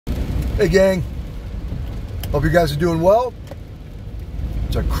Hey gang, hope you guys are doing well.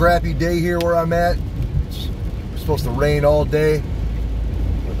 It's a crappy day here where I'm at. It's supposed to rain all day.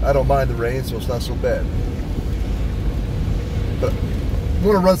 I don't mind the rain, so it's not so bad. But I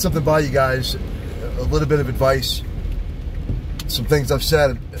want to run something by you guys, a little bit of advice. Some things I've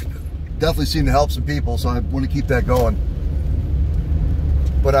said definitely seem to help some people, so I want to keep that going.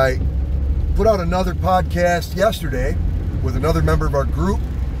 But I put out another podcast yesterday with another member of our group.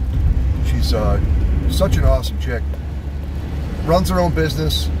 She's such an awesome chick. Runs her own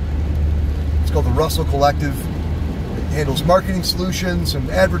business. It's called the Russell Collective. It handles marketing solutions and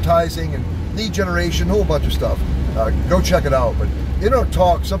advertising and lead generation, a whole bunch of stuff. Go check it out. But in our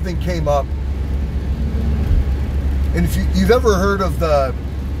talk, something came up. And if you've ever heard of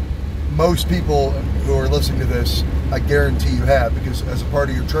most people who are listening to this, I guarantee you have, because as a part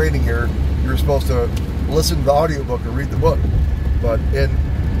of your training here, you're supposed to listen to the audiobook or read the book. But in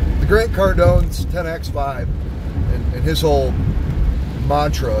the Grant Cardone's 10x5 and his whole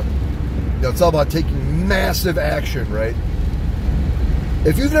mantra, it's all about taking massive action, right?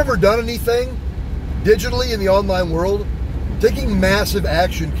 If you've never done anything digitally in the online world, taking massive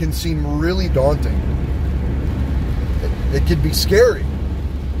action can seem really daunting. It can be scary.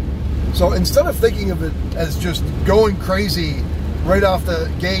 So instead of thinking of it as just going crazy right off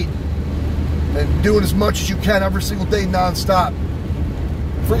the gate and doing as much as you can every single day nonstop,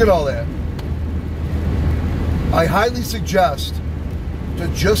 forget all that. I highly suggest to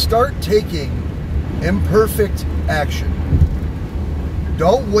just start taking imperfect action.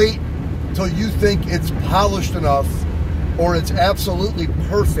 Don't wait till you think it's polished enough or it's absolutely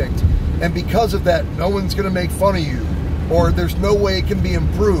perfect, and because of that, no one's going to make fun of you or there's no way it can be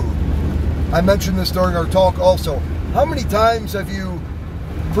improved. I mentioned this during our talk also. How many times have you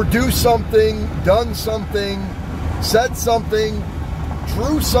produced something, done something, said something,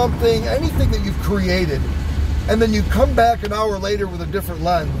 drew something, anything that you've created, and then you come back an hour later with a different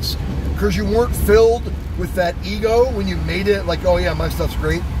lens because you weren't filled with that ego when you made it, like, oh yeah, my stuff's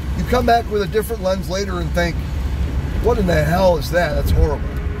great. You come back with a different lens later and think, what in the hell is that? That's horrible.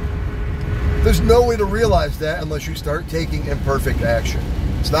 There's no way to realize that unless you start taking imperfect action.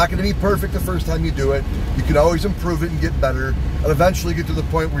 It's not going to be perfect the first time you do it. You can always improve it and get better, and eventually get to the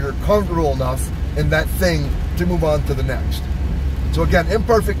point where you're comfortable enough in that thing to move on to the next. So again,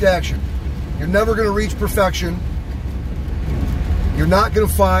 imperfect action. You're never going to reach perfection. You're not going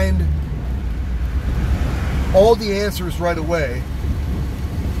to find all the answers right away.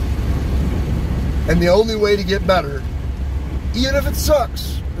 And the only way to get better, even if it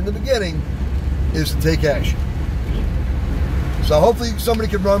sucks in the beginning, is to take action. So hopefully somebody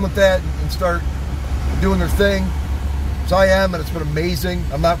can run with that and start doing their thing. So I am, and it's been amazing.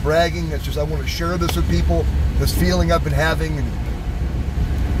 I'm not bragging. It's just I want to share this with people, this feeling I've been having, and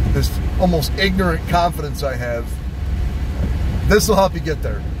this almost ignorant confidence I have. This will help you get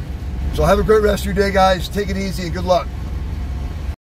there. So have a great rest of your day, guys. Take it easy and good luck.